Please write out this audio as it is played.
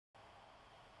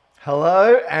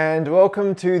Hello and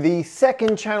welcome to the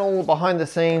second channel behind the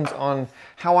scenes on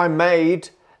how I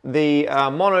made the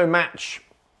Monomatch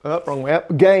wrong way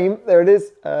up, game, there it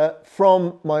is,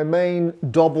 from my main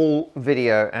Dobble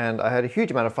video, and I had a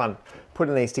huge amount of fun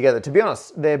putting these together. To be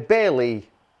honest, they're barely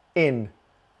in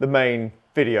the main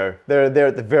video. They're there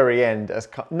at the very end as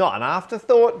not an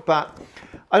afterthought, but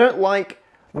I don't like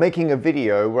making a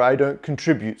video where I don't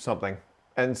contribute something.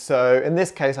 And so in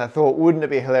this case I thought, wouldn't it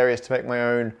be hilarious to make my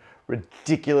own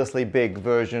ridiculously big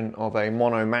version of a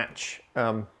Monomatch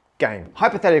game.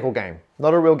 Hypothetical game,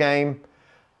 not a real game.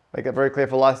 Make it very clear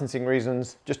for licensing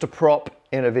reasons, just a prop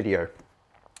in a video.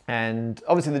 And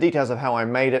obviously the details of how I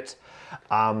made it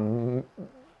are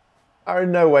in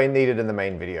no way needed in the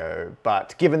main video,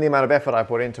 but given the amount of effort I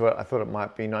put into it, I thought it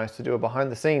might be nice to do a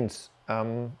behind the scenes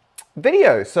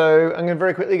video. So I'm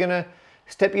very quickly gonna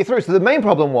step you through. So the main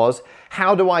problem was,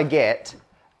 how do I get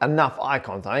enough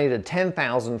icons? I needed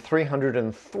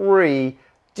 10,303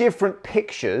 different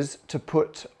pictures to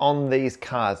put on these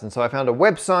cards. And so I found a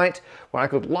website where I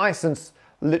could license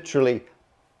literally,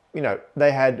 you know,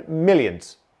 they had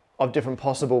millions of different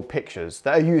possible pictures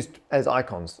that are used as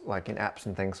icons, like in apps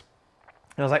and things.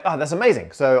 And I was like, oh, that's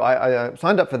amazing. So I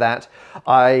signed up for that.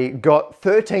 I got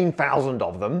 13,000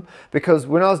 of them because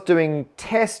when I was doing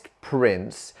test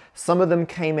prints, some of them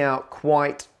came out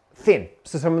quite thin.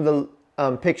 So some of the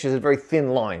pictures had very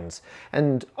thin lines.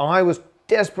 And I was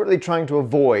desperately trying to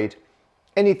avoid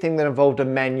anything that involved a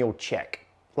manual check.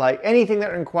 Like anything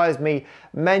that requires me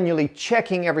manually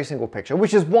checking every single picture,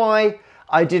 which is why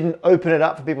I didn't open it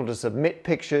up for people to submit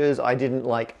pictures. I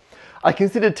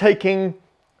considered taking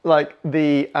like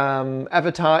the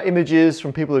avatar images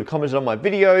from people who commented on my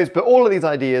videos, but all of these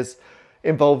ideas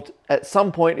involved at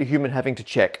some point a human having to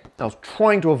check. I was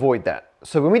trying to avoid that.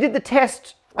 So when we did the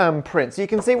test prints, you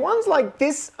can see ones like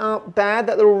this aren't bad.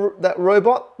 That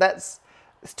robot, that's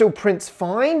still prints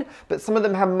fine, but some of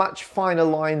them have much finer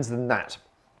lines than that.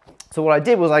 So what I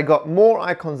did was I got more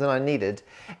icons than I needed,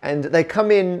 and they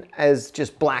come in as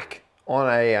just black on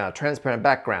a transparent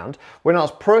background. When I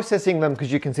was processing them, because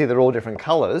you can see they're all different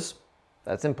colors,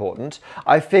 that's important,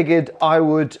 I figured I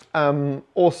would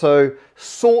also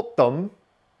sort them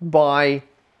by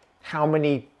how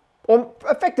many, or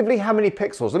effectively how many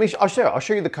pixels. I'll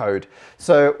show you the code.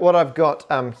 So what I've got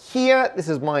here, this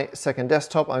is my second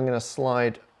desktop. I'm going to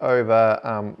slide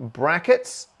over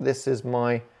brackets. This is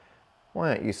my, why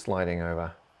aren't you sliding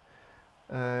over?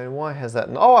 Why has that,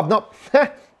 oh, I've not,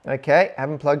 okay, I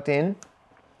haven't plugged in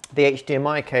the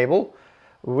HDMI cable,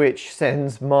 which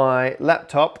sends my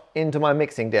laptop into my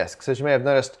mixing desk. So as you may have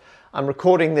noticed, I'm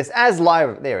recording this as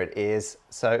live. There it is.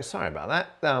 So sorry about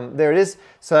that. There it is.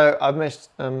 So I've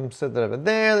set that over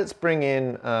there. Let's bring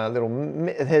in a little,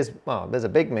 there's a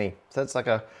big me. So that's like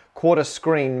a quarter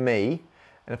screen me.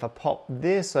 And if I pop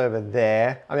this over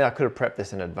there, I mean, I could have prepped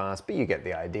this in advance, but you get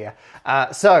the idea.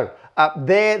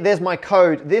 There's my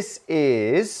code. This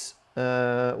is,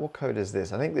 what code is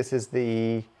this? I think this is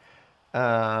the,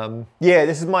 yeah,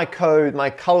 this is my code, my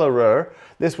colorer.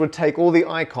 This would take all the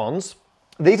icons.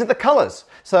 These are the colors.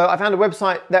 So I found a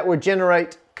website that would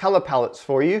generate color palettes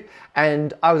for you,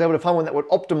 and I was able to find one that would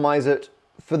optimize it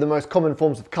for the most common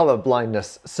forms of color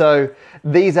blindness. So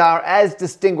these are as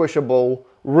distinguishable,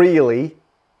 really,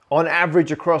 on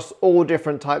average across all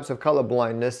different types of color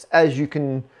blindness as you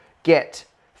can get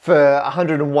for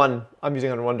 101. I'm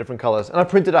using 101 different colors, and I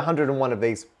printed 101 of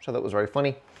these, which I thought was very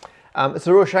funny. It's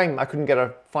a real shame I couldn't get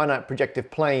a finite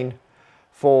projective plane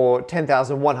for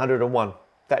 10,101.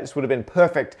 That just would have been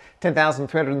perfect.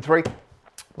 10,303,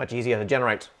 much easier to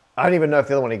generate. I don't even know if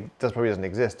the other one probably doesn't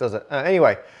exist, does it?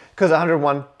 Anyway, because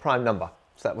 101 prime number.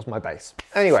 So that was my base.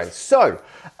 Anyway, so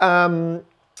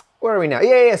where are we now?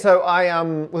 Yeah, so I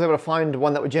was able to find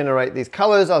one that would generate these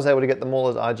colors. I was able to get them all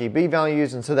as RGB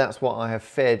values, and so that's what I have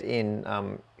fed in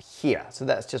here. So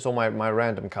that's just all my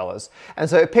random colors. And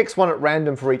so it picks one at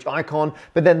random for each icon,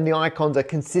 but then the icons are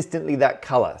consistently that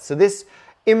color. So this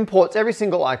imports every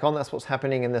single icon. That's what's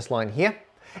happening in this line here.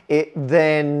 It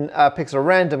then picks a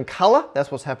random color.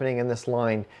 That's what's happening in this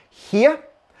line here.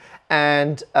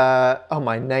 And, oh,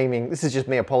 my naming, this is just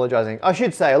me apologizing. I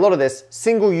should say a lot of this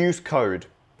single-use code.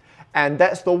 And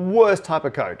that's the worst type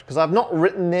of code, because I've not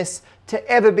written this to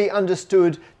ever be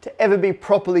understood, to ever be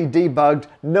properly debugged.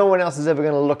 No one else is ever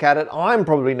going to look at it. I'm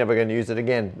probably never going to use it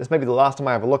again. This may be the last time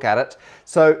I ever look at it.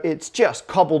 So it's just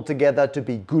cobbled together to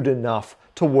be good enough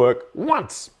to work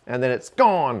once, and then it's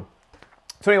gone.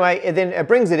 So anyway, it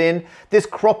brings it in. This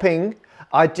cropping,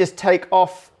 I just take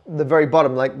off the very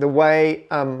bottom, like the way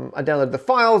I downloaded the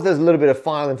files, there's a little bit of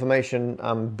file information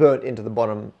burnt into the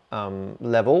bottom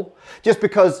level, just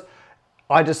because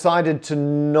I decided to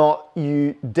not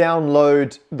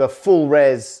download the full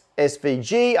res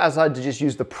SVG. I decided to just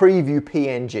use the preview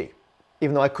PNG.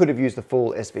 Even though I could have used the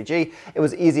full SVG, it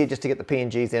was easier just to get the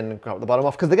PNGs in and crop the bottom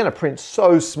off because they're going to print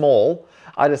so small.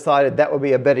 I decided that would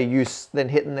be a better use than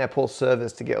hitting their poor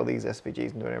servers to get all these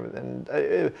SVGs and doing everything.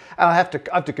 And I have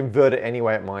to convert it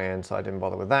anyway at my end, so I didn't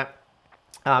bother with that.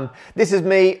 This is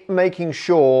me making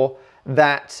sure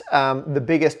that the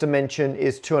biggest dimension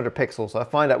is 200 pixels. So I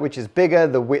find out which is bigger,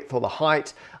 the width or the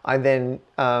height. I then,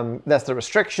 that's the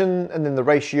restriction, and then the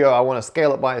ratio I want to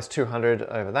scale it by is 200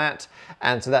 over that.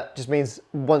 And so that just means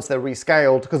once they're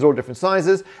rescaled, because they're all different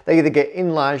sizes, they either get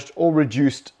enlarged or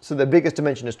reduced. So the biggest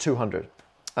dimension is 200.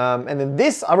 And then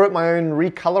this, I wrote my own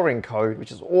recoloring code,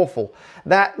 which is awful.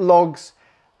 That logs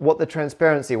what the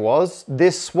transparency was.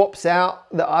 This swaps out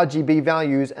the RGB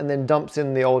values and then dumps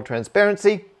in the old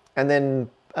transparency. And then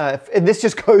and this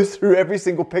just goes through every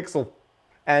single pixel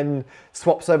and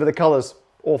swaps over the colors.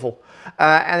 Awful.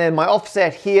 And then my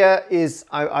offset here is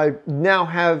I now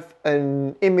have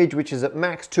an image which is at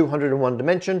max 201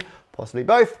 dimension, possibly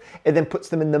both. It then puts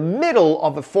them in the middle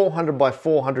of a 400 by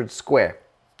 400 square.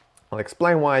 I'll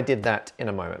explain why I did that in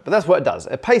a moment, but that's what it does.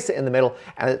 It pastes it in the middle,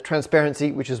 and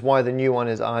transparency, which is why the new one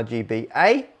is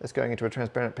RGBA, that's going into a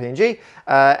transparent PNG,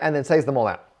 and then saves them all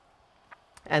out.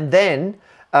 And then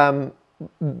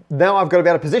now I've got to be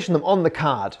able to position them on the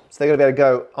card. So they've got to be able to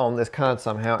go on this card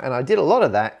somehow. And I did a lot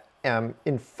of that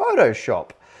in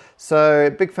Photoshop. So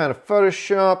big fan of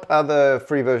Photoshop. Other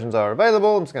free versions are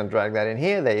available. I'm just going to drag that in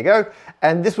here. There you go.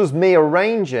 And this was me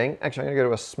arranging. Actually, I'm going to go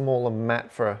to a smaller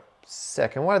matte for a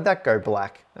second. Why did that go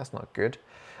black? That's not good.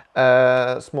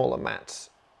 Smaller matte.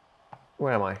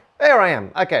 Where am I? There I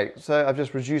am. Okay, so I've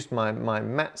just reduced my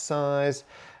matte size.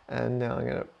 And now I'm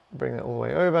going to bring that all the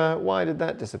way over. Why did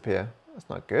that disappear? That's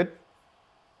not good.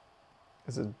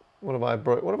 What have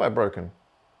I broken?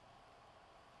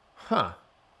 Huh.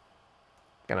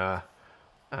 Yeah,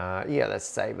 let's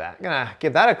save that. Gonna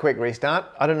give that a quick restart.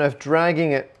 I don't know if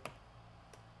dragging it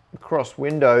across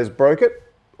Windows broke it,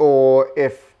 or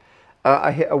if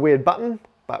I hit a weird button,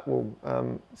 but we'll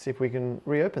see if we can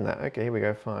reopen that. Okay, here we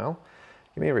go, file.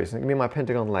 Give me a reason, give me my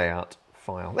Pentagon layout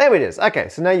file. There it is. Okay,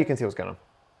 so now you can see what's going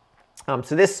on.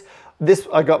 So this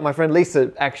I got my friend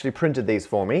Lisa actually printed these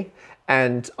for me,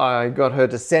 and I got her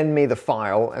to send me the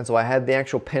file, and so I had the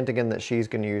actual pentagon that she's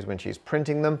going to use when she's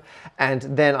printing them. And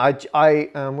then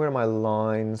where are my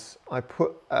lines? I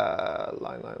put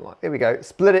line. Here we go.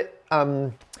 Split it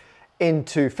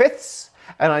into fifths,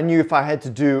 and I knew if I had to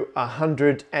do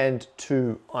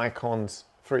 102 icons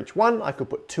for each one, I could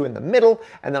put 2 in the middle,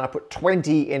 and then I put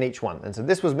 20 in each one. And so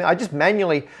this was me. I just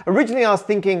manually. Originally, I was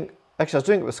thinking. Actually, I was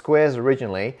doing it with squares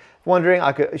originally, wondering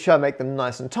should I make them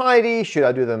nice and tidy? Should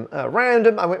I do them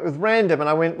random? I went with random, and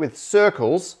I went with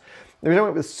circles. The reason I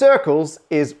went with circles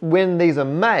is when these are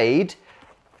made,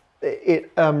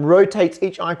 it rotates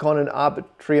each icon an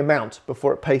arbitrary amount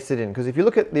before it pastes it in. Because if you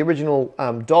look at the original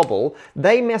Dobble,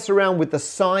 they mess around with the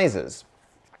sizes.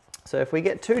 So if we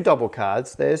get 2 Dobble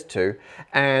cards, there's 2,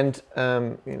 and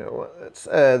you know what? It's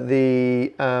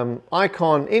the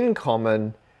icon in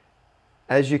common.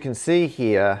 As you can see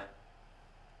here,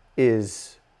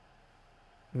 is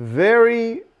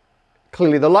very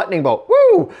clearly the lightning bolt.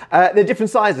 Woo! They're different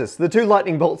sizes. The 2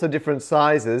 lightning bolts are different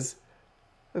sizes.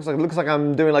 Looks like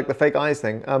I'm doing like the fake eyes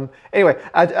thing. Anyway,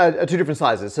 2 different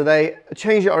sizes. So they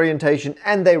change the orientation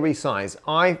and they resize.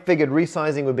 I figured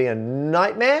resizing would be a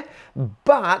nightmare,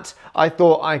 but I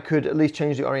thought I could at least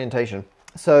change the orientation.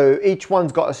 So each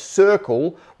one's got a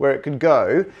circle where it could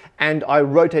go, and I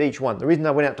rotate each one. The reason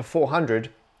I went out to 400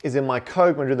 is in my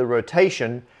code, when I do the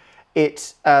rotation,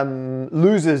 it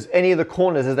loses any of the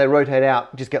corners as they rotate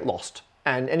out, just get lost.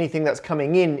 And anything that's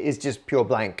coming in is just pure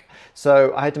blank.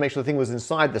 So I had to make sure the thing was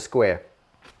inside the square.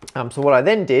 So what I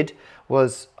then did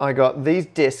was I got these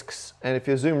discs, and if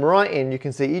you zoom right in, you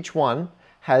can see each one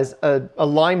has an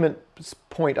alignment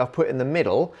point I've put in the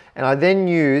middle, and I then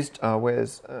used,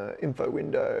 where's info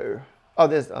window? Oh,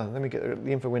 let me get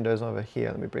the info windows over here.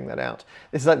 Let me bring that out.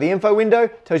 This is like the info window,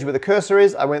 tells you where the cursor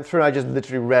is. I went through and I just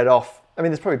literally read off. I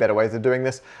mean, there's probably better ways of doing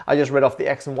this. I just read off the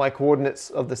X and Y coordinates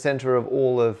of the center of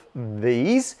all of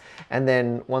these. And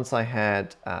then once I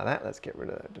had that, let's get rid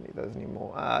of that. I don't need those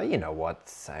anymore. You know what,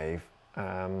 save.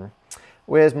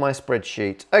 Where's my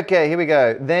spreadsheet? Okay, here we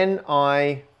go. Then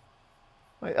now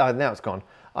it's gone.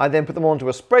 I then put them onto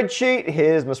a spreadsheet.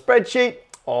 Here's my spreadsheet,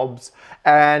 obs.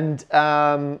 And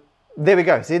there we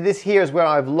go. See, this here is where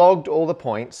I've logged all the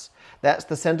points. That's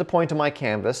the center point of my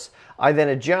canvas. I then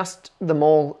adjust them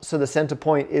all so the center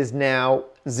point is now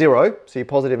 0, so you're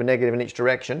positive and negative in each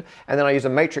direction, and then I use a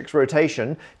matrix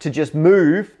rotation to just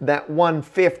move that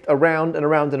 1/5 around and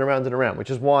around and around and around, which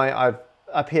is why I've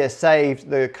up here saved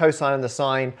the cosine and the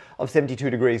sine of 72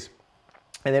 degrees.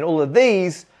 And then all of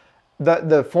these,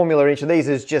 the formula in each of these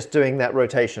is just doing that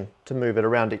rotation to move it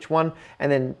around each one.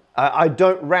 And then I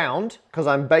don't round because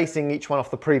I'm basing each one off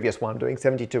the previous one, doing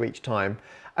 72 each time.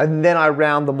 And then I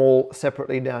round them all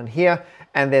separately down here.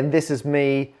 And then this is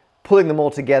me pulling them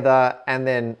all together and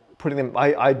then putting them,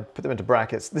 I put them into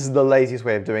brackets. This is the laziest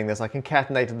way of doing this. I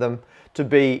concatenated them to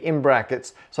be in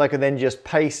brackets so I could then just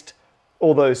paste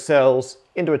all those cells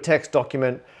into a text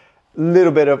document,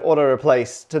 little bit of auto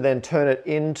replace to then turn it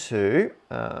into,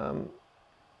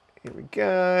 here we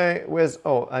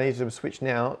go, I need to switch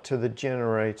now to the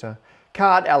generator,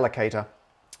 card allocator,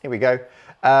 here we go,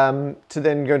 to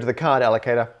then go into the card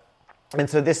allocator. And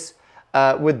so this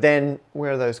would then,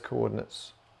 where are those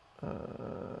coordinates?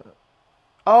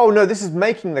 Oh no, this is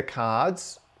making the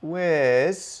cards.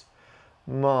 Where's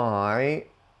my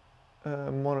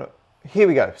here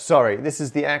we go, sorry, this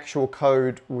is the actual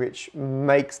code which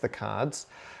makes the cards.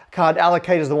 Card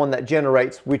allocator is the one that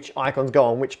generates which icons go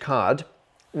on which card.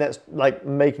 And that's like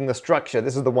making the structure.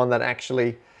 This is the one that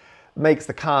actually makes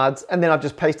the cards. And then I've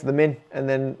just pasted them in. And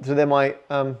then, so they're my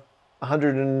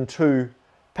 102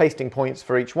 pasting points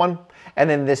for each one. And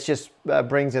then this just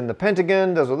brings in the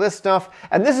pentagon, does all this stuff.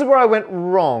 And this is where I went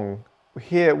wrong.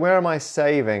 Here, where am I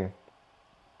saving?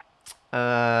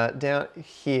 Down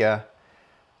here.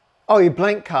 Oh, you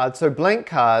blank cards. So blank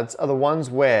cards are the ones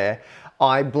where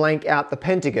I blank out the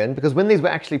pentagon, because when these were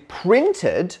actually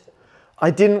printed, I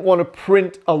didn't want to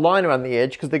print a line around the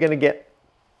edge because they're going to get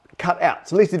cut out.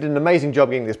 So at least they did an amazing job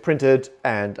getting this printed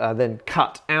and then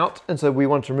cut out. And so we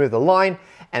want to remove the line.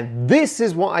 And this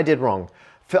is what I did wrong.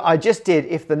 I just did,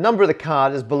 if the number of the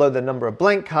card is below the number of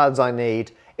blank cards I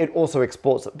need, it also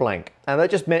exports it blank. And that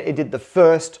just meant it did the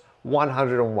first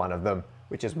 101 of them,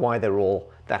 which is why they're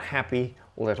all that happy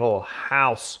little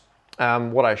house.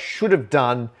 What I should have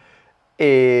done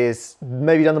is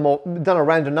maybe done a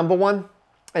random number one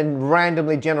and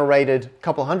randomly generated a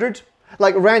couple hundred,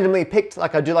 like randomly picked,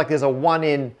 like I do, like there's a 1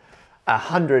 in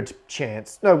 100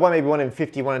 chance, no, maybe 1 in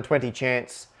 50, 1 in 20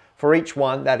 chance for each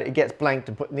one that it gets blanked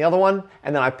and put in the other one,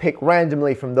 and then I pick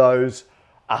randomly from those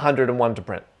 101 to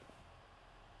print.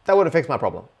 That would have fixed my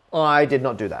problem. I did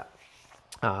not do that.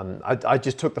 I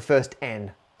just took the first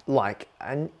N like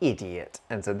an idiot,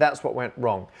 and so that's what went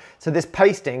wrong. So this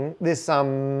pasting, this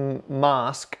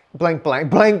mask, blank blank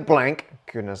blank blank,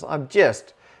 goodness,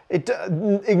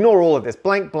 ignore all of this.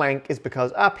 Blank blank is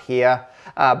because up here,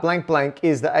 blank blank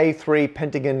is the A3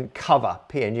 pentagon cover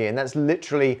PNG, and that's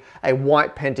literally a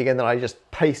white pentagon that I just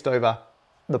paste over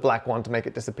the black one to make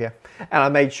it disappear. And I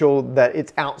made sure that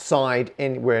it's outside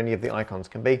where any of the icons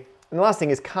can be. And the last thing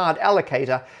is card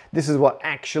allocator. This is what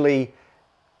actually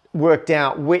worked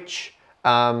out which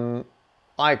icons,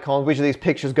 which of these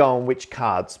pictures go on which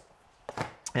cards.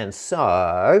 And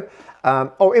so,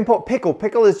 import pickle.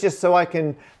 Pickle is just so I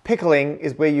can, pickling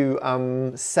is where you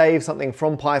save something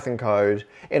from Python code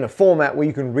in a format where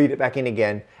you can read it back in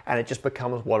again and it just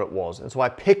becomes what it was. And so I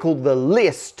pickled the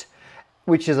list,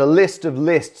 which is a list of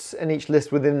lists, and each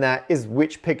list within that is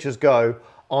which pictures go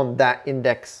on that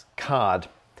index card.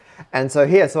 And so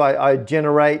here, so I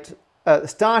generate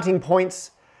starting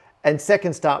points. And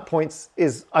second start points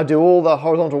is, I do all the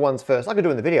horizontal ones first, like I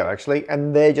do in the video actually,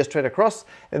 and they're just straight across.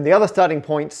 And the other starting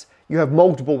points, you have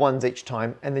multiple ones each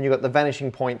time, and then you've got the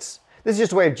vanishing points. This is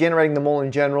just a way of generating them all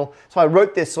in general. So I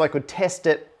wrote this so I could test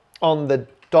it on the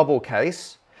Dobble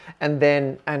case, and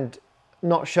then, and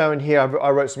not shown here, I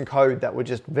wrote some code that would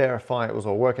just verify it was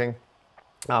all working.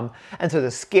 And so the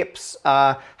skips,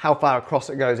 how far across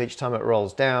it goes each time it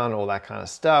rolls down, all that kind of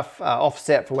stuff,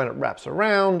 offset for when it wraps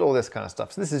around, all this kind of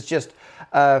stuff. So this is just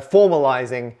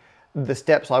formalizing the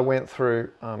steps I went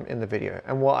through in the video.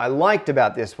 And what I liked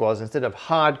about this was, instead of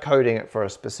hard coding it for a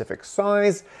specific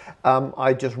size,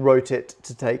 I just wrote it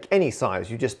to take any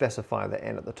size. You just specify the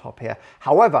N at the top here.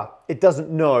 However, it doesn't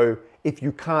know if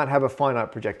you can't have a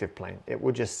finite projective plane. It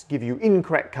will just give you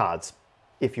incorrect cards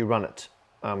if you run it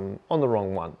on the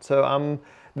wrong one. So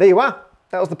there you are.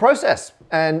 That was the process.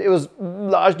 And it was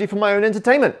largely for my own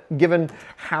entertainment, given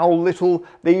how little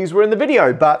these were in the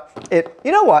video. But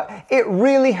you know what? It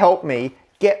really helped me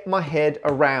get my head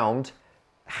around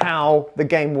how the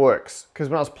game works. Because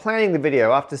when I was planning the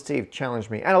video, after Steve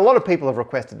challenged me, and a lot of people have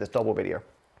requested this Dobble video,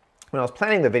 when I was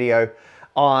planning the video,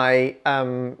 I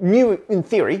knew in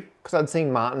theory, because I'd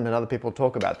seen Martin and other people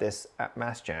talk about this at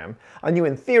Mass Jam, I knew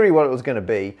in theory what it was going to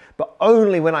be, but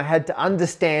only when I had to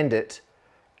understand it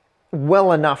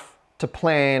well enough to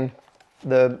plan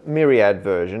the Myriad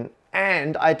version,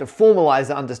 and I had to formalize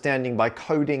that understanding by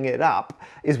coding it up,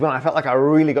 is when I felt like I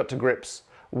really got to grips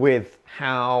with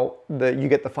how you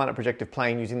get the finite projective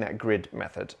plane using that grid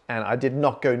method. And I did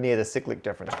not go near the cyclic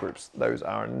difference groups. Those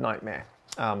are a nightmare.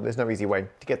 There's no easy way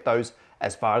to get those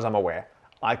as far as I'm aware.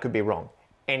 I could be wrong.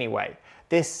 Anyway,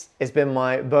 this has been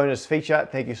my bonus feature.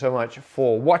 Thank you so much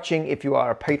for watching. If you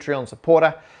are a Patreon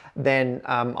supporter, then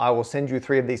I will send you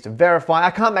 3 of these to verify.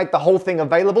 I can't make the whole thing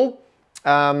available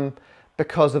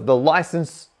because of the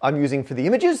license I'm using for the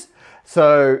images.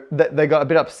 So they got a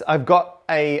bit upset. I've got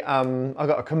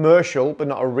a commercial, but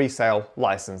not a resale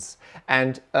license.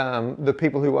 And the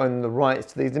people who own the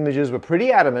rights to these images were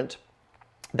pretty adamant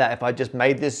that if I just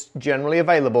made this generally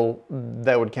available,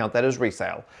 they would count that as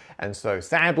resale. And so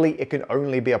sadly, it can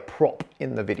only be a prop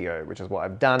in the video, which is what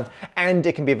I've done. And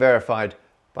it can be verified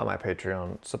by my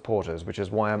Patreon supporters, which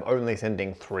is why I'm only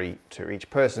sending 3 to each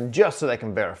person, just so they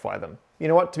can verify them. You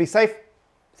know what, to be safe,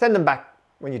 send them back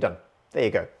when you're done. There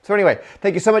you go. So anyway,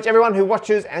 thank you so much everyone who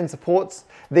watches and supports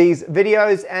these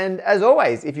videos. And as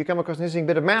always, if you come across an interesting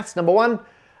bit of maths, number 1,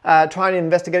 try and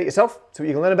investigate it yourself, so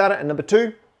you can learn about it. And number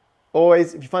 2,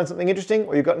 always, if you find something interesting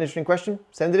or you've got an interesting question,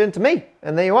 send it in to me.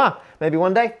 And there you are. Maybe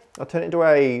one day I'll turn it into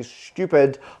a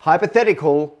stupid,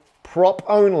 hypothetical,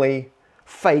 prop-only,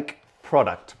 fake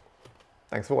product.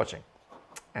 Thanks for watching.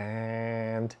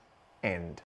 And end.